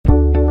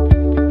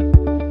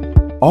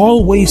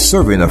always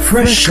serving a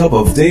fresh cup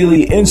of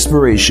daily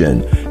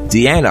inspiration.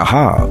 Deanna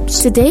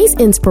Hobbs. Today's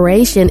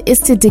inspiration is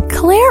to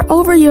declare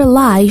over your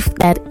life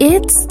that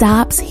it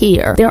stops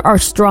here. There are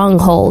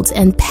strongholds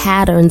and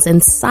patterns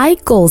and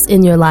cycles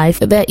in your life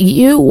that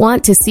you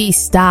want to see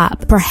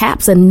stop.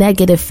 Perhaps a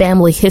negative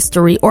family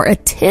history or a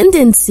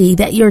tendency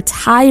that you're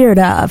tired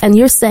of. And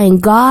you're saying,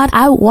 God,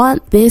 I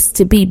want this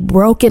to be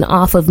broken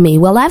off of me.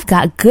 Well, I've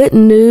got good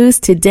news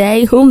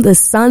today. Whom the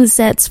sun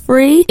sets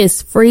free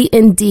is free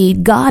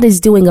indeed. God is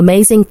doing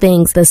amazing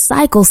things. The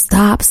cycle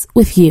stops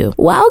with you.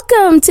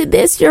 Welcome to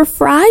this, your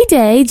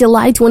Friday,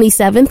 July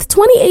 27th,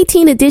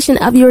 2018 edition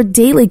of your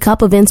Daily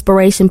Cup of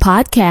Inspiration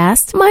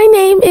podcast. My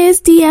name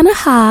is Deanna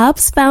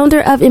Hobbs,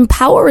 founder of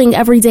Empowering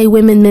Everyday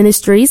Women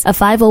Ministries, a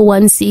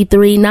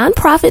 501c3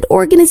 nonprofit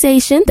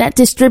organization that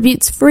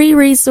distributes free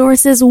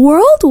resources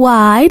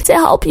worldwide to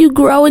help you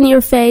grow in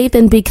your faith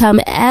and become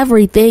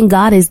everything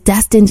God has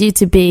destined you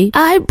to be.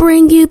 I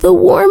bring you the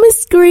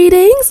warmest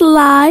greetings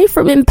live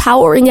from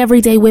Empowering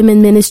Everyday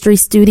Women Ministry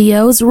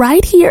Studios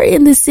right here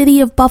in the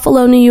city of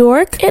Buffalo, New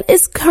York. It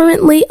is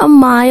currently a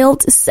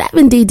mild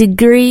 70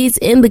 degrees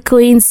in the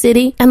Queen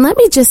City. And let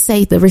me just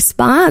say, the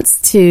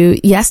response to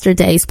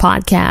yesterday's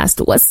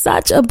podcast was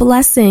such a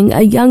blessing.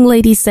 A young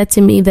lady said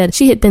to me that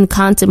she had been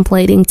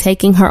contemplating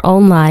taking her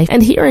own life,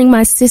 and hearing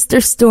my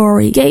sister's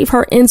story gave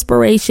her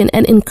inspiration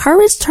and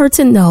encouraged her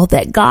to know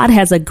that God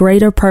has a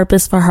greater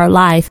purpose for her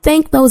life.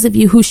 Thank those of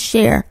you who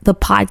share the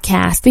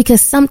podcast,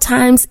 because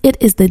sometimes it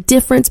is the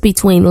difference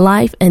between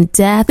life and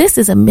death. This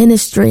is a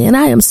ministry, and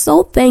I am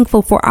so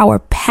thankful for our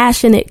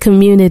passionate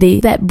community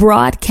that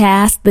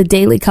broadcasts the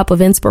Daily Cup of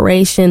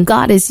Inspiration.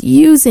 God is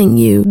using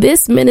you.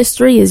 This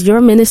ministry is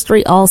your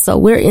ministry also.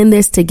 We're in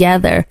this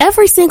together.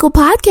 Every single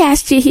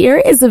podcast you hear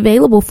is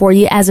available for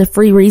you as a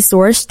free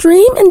resource.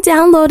 Stream and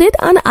download it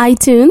on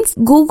iTunes,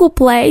 Google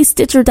Play,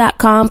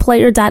 Stitcher.com,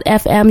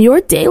 Player.fm,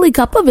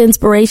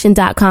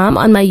 YourDailyCupOfInspiration.com,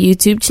 on my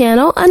YouTube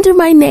channel under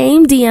my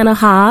name, Deanna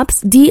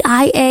Hobbs,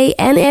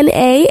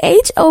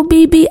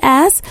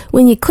 DiannaHobbs.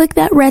 When you click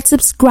that red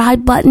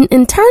subscribe button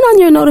and turn on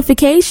your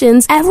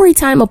notifications every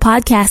time a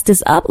podcast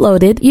is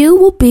uploaded, you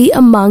will be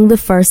among the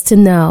first to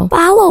know.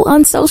 Follow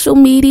on social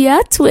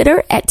media,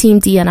 Twitter at Team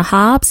Deanna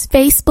Hobbs,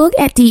 Facebook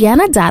at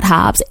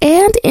Deanna.Hobbs,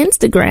 and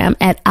Instagram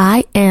at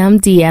I am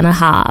Deanna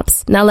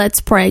Hobbs. Now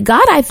let's pray.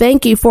 God, I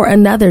thank you for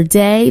another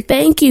day.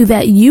 Thank you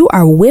that you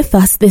are with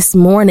us this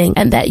morning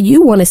and that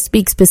you want to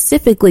speak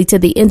specifically to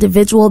the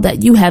individual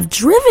that you have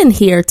driven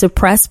here to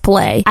press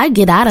play. I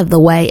get out of the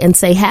way and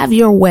say, have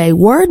your way.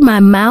 Word my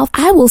mouth.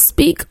 I will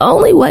speak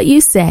only what you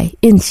say.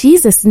 In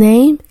Jesus'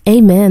 name,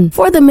 amen.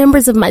 For the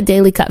members of my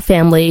Daily Cup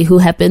family who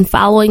have been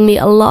following me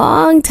a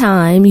long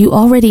time, you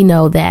already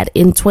know that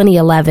in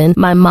 2011,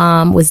 my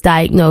mom was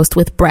diagnosed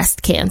with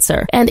breast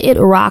cancer, and it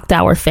rocked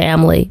our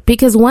family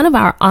because one of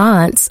our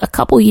aunts, a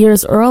couple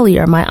years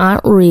earlier, my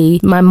Aunt Ree,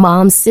 my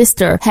mom's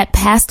sister, had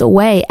passed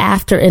away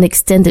after an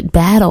extended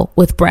battle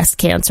with breast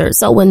cancer.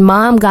 So when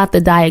mom got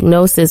the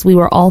diagnosis, we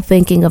were all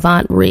thinking of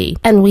Aunt Ree,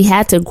 and we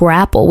had to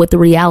grapple with the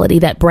reality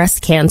that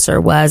breast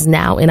cancer was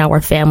now in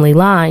our family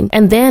line.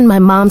 And then my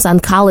mom's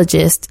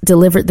oncologist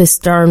delivered this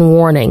stern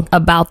warning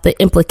about the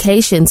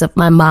implications of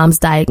my mom's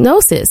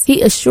diagnosis.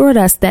 He assured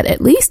us that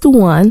at least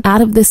one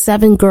out of the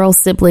 7 girl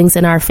siblings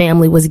in our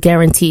family was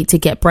guaranteed to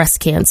get breast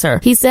cancer.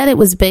 He said it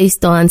was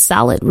based on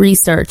solid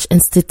research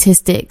and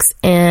statistics,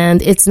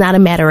 and it's not a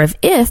matter of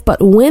if,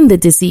 but when the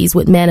disease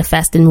would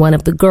manifest in one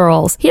of the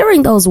girls.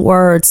 Hearing those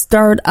words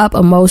stirred up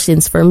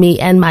emotions for me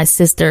and my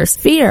sisters.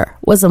 Fear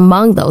was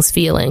among those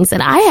feelings,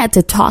 and I had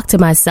to talk to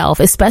myself,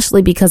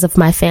 especially because of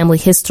my family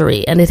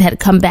history, and it had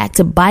come back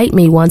to bite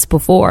me once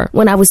before.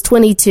 When I was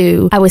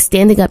 22, I was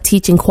standing up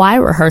teaching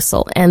choir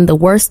rehearsal, and the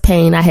worst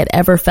pain I had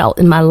ever felt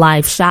in my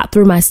life shot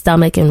through my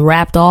stomach and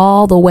wrapped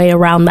all the way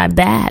around my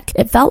back.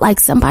 It felt like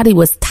somebody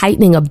was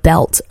tightening a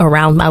belt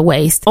around my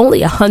waist,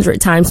 only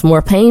 100 times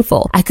more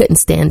painful. I couldn't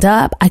stand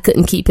up. I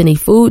couldn't keep any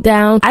food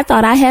down. I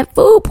thought I had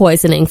food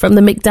poisoning from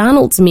the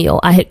McDonald's meal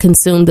I had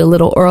consumed a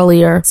little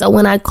earlier. So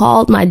when I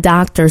called my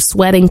doctor,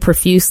 sweating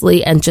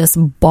profusely and just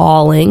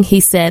bawling, he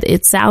said,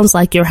 "It sounds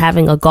like you're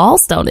having a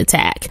gallstone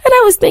attack." And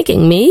I was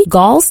thinking, me?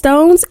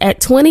 Gallstones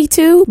at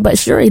 22? But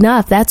sure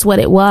enough, that's what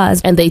it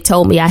was. And they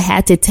told me I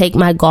had to take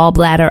my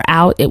gallbladder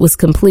out. It was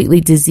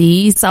completely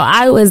diseased. So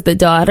I was the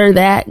daughter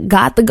that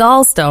got the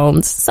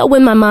gallstones. So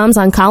when my mom's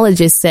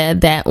oncologist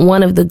said that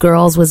one of the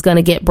girls was going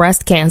to get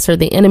breast cancer,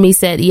 the enemy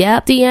said,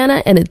 "Yep,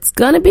 Deanna, and it's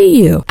going to be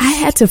you." I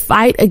had to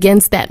fight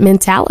against that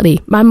mentality.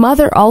 My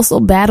mother also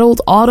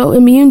battled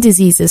autoimmune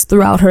diseases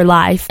throughout her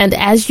life. And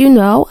as you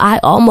know, I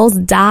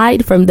almost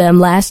died from them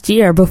last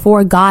year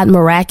before God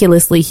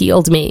miraculously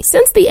healed me.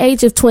 Since the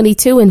age of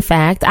 22, in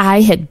fact,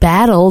 I had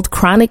battled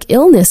chronic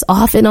illness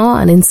off and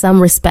on in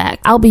some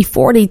respect. I'll be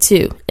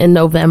 42 in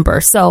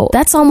November. So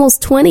that's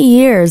almost 20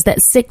 years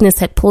that sickness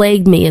had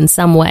plagued me in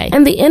some way.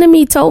 And the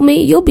enemy told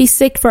me, you'll be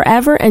sick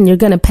forever and you're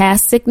going to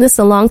pass sickness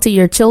along to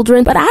your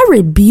children. But I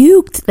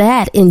rebuked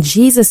that in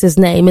Jesus'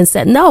 name and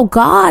said, no,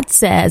 God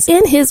says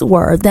in his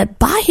word that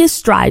by his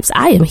stripes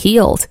I am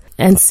healed.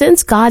 And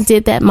since God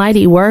did that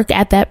mighty work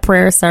at that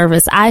prayer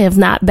service, I have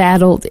not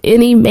battled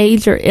any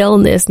major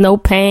illness, no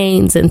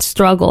pains and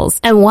struggles.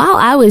 And while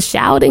I was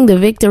shouting the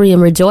victory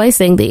and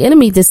rejoicing, the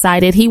enemy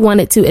decided he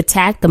wanted to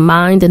attack the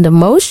mind and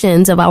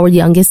emotions of our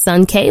youngest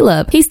son,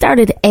 Caleb. He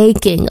started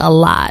aching a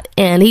lot,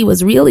 and he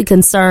was really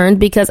concerned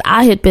because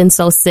I had been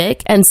so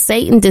sick, and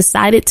Satan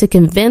decided to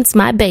convince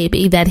my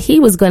baby that he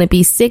was going to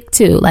be sick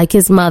too, like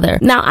his mother.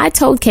 Now, I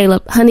told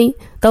Caleb, honey,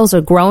 those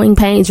are growing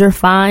pains. You're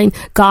fine.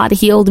 God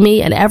healed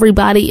me and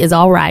everybody is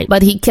all right.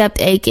 But he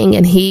kept aching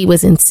and he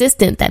was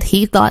insistent that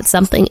he thought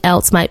something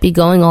else might be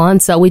going on.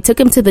 So we took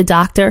him to the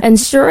doctor, and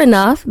sure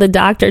enough, the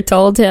doctor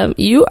told him,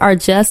 you are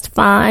just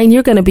fine.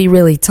 You're going to be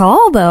really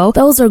tall though.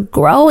 Those are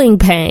growing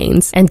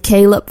pains. And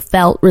Caleb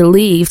felt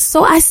relieved.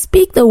 So I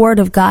speak the word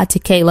of God to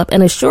Caleb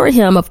and assure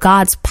him of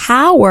God's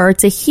power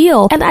to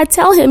heal. And I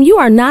tell him, you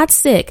are not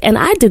sick. And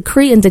I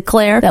decree and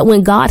declare that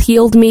when God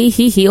healed me,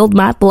 he healed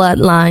my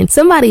bloodline.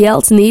 Somebody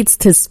else needs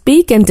to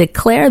speak and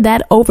declare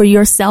that over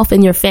yourself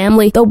and your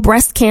family. Though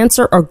breast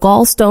cancer or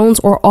gallstones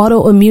or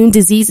autoimmune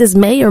diseases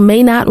may or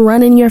may not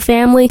run in your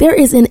family, there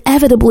is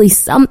inevitably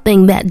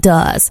something that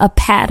does, a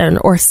pattern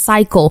or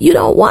cycle you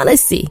don't want to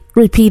see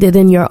repeated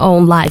in your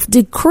own life.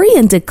 Decree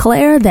and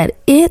declare that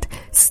it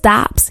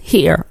stops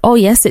here. Oh,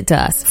 yes, it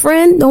does.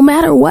 Friend, no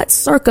matter what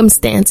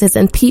circumstances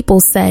and people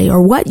say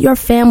or what your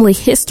family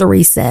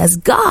history says,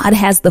 God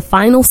has the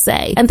final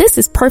say. And this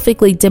is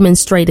perfectly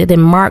demonstrated in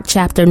Mark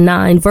chapter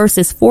 9,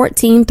 verses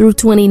 14 through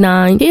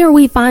 29. Here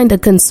we find a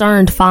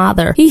concerned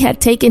father. He had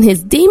taken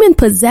his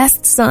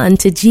demon-possessed son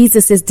to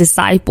Jesus'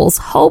 disciples,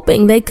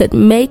 hoping they could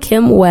make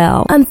him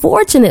well.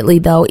 Unfortunately,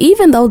 though,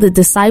 even though the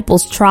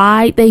disciples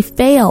tried, they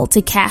failed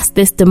to cast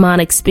this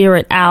demonic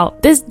spirit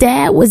out. This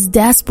dad was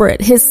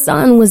desperate. His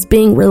son was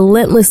being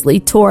relentlessly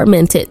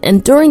tormented,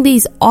 and during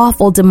these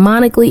awful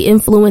demonically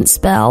influenced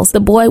spells, the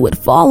boy would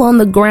fall on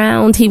the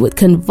ground, he would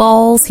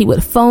convulse, he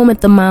would foam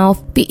at the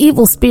mouth. The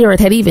evil spirit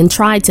had even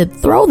tried to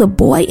throw the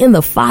boy in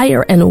the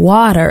fire and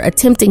water,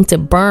 attempting to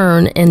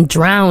burn and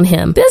drown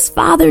him. This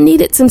father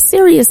needed some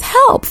serious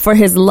help for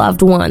his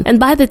loved one, and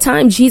by the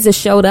time Jesus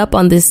showed up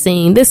on this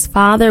scene, this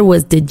father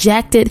was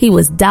dejected. He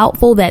was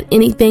doubtful that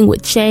anything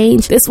would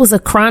change. This was a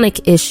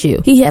chronic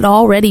issue. He had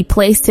already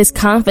placed his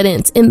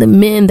confidence in the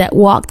men that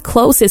walked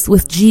closest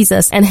with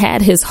Jesus and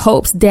had his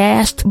hopes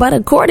dashed. But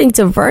according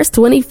to verse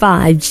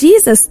 25,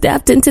 Jesus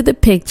stepped into the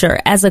picture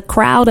as a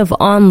crowd of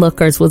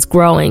onlookers was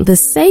growing. The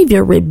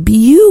Savior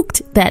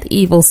rebuked that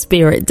evil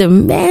spirit,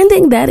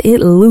 demanding that it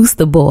loose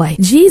the boy.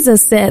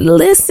 Jesus said,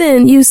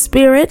 listen, you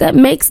spirit that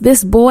makes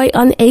this boy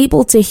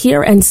unable to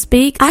hear and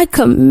speak, I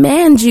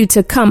command you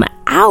to come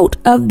out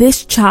of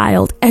this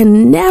child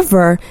and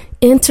never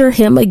enter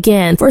him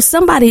again. For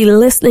somebody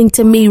listening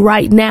to me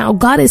right now,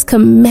 God is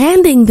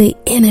commanding the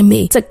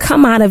enemy to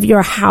come out of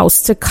your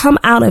house, to come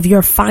out of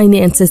your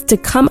finances, to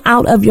come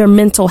out of your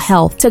mental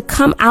health, to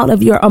come out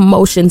of your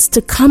emotions,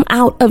 to come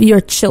out of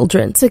your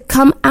children, to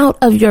come out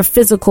of your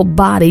physical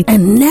body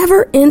and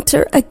never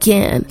enter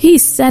again.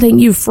 He's setting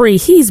you free.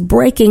 He's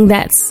breaking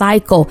that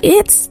cycle.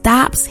 It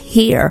stops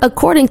here.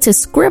 According to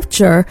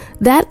scripture,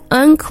 that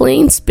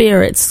unclean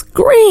spirit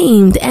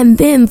screamed and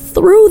then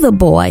threw the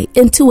boy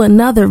into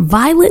another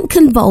violent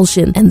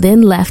convulsion and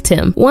then left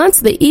him. Once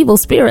the evil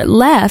spirit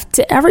left,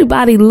 to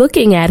everybody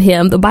looking at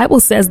him, the Bible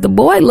says the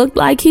boy looked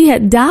like he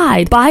had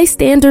died.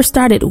 Bystanders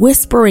started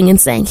whispering and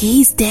saying,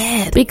 he's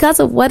dead. Because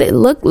of what it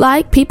looked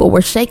like, people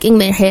were shaking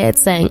their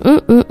heads saying,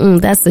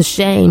 that's a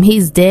shame.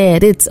 He's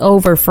dead. It's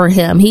over for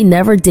him. He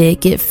never did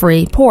get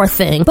free. Poor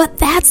thing. But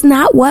that's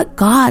not what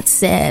God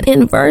said.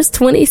 In verse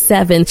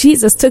 27,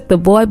 Jesus took the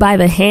boy by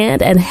the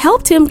hand and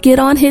helped him get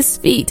on his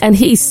feet, and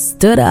he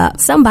stood up.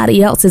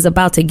 Somebody else is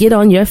about to get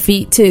on your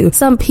feet too.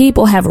 Some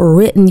people have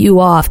written you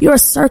off. Your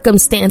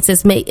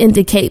circumstances may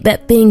indicate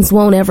that things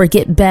won't ever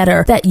get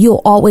better, that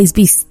you'll always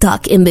be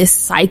stuck in this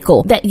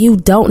cycle, that you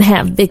don't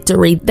have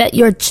victory, that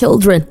your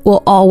children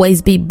will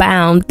always be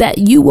bound, that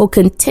you will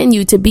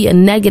continue to be a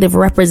negative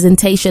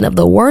representation of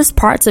the worst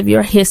parts of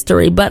your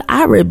history. But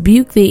I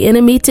rebuke the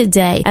enemy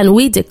today, and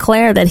we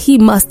declare that he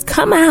must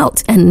come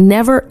out and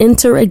never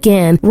enter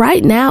again.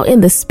 Right now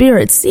in the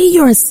spirit, see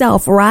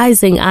yourself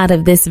rising out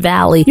of this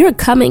valley. You're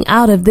coming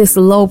out of this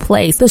low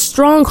place. The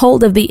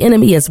stronghold of the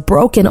enemy is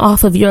broken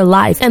off of your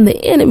life, and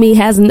the enemy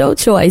has no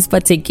choice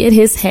but to get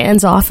his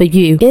hands off of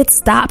you. It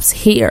stops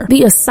here.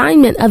 The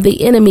assignment of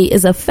the enemy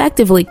is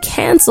effectively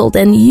canceled,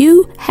 and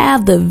you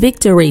have the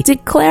victory.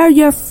 Declare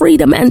your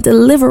freedom and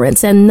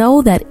deliverance and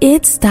know that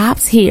it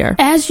stops here.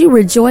 As you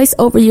rejoice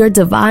over your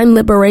divine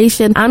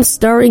liberation, I'm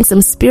stirring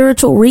some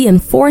spiritual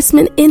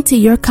reinforcement into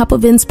your cup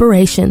of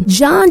inspiration.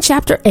 John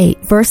chapter 8,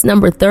 verse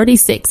number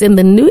 36 in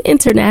the New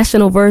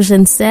International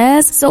Version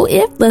says, so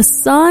if the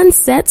Son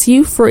sets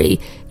you free,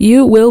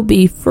 you will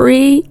be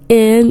free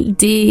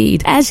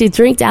indeed. As you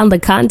drink down the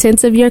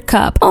contents of your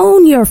cup,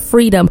 own your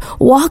freedom,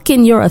 walk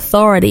in your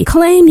authority,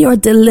 claim your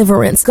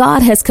deliverance.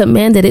 God has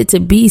commanded it to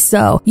be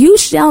so. You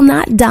shall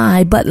not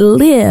die, but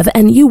live,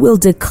 and you will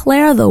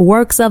declare the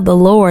works of the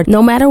Lord.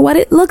 No matter what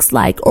it looks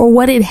like or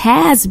what it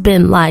has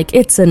been like,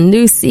 it's a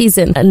new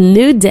season. A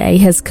new day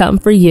has come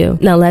for you.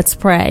 Now let's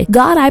pray.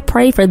 God, I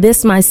pray for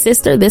this, my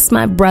sister, this,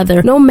 my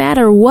brother. No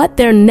matter what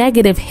their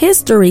negative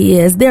history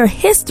is, their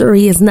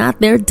history is not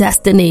their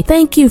destiny.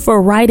 Thank you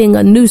for writing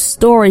a new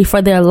story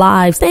for their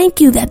lives. Thank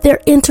you that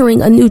they're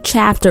entering a new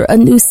chapter, a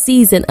new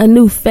season, a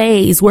new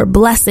phase where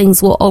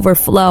blessings will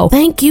overflow.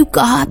 Thank you,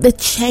 God, the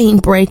chain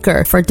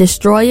breaker, for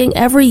destroying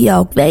every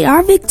yoke. They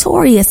are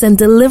victorious and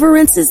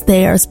deliverance is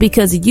theirs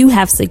because you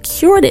have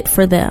secured it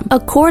for them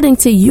according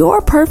to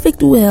your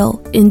perfect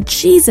will. In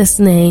Jesus'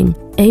 name,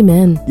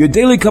 amen. Your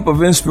Daily Cup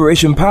of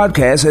Inspiration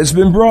podcast has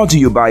been brought to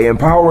you by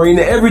Empowering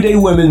Everyday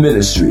Women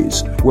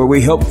Ministries, where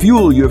we help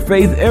fuel your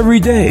faith every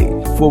day.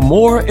 For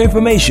more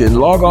information,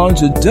 log on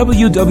to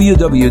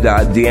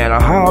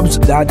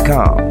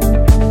www.deannahobbs.com.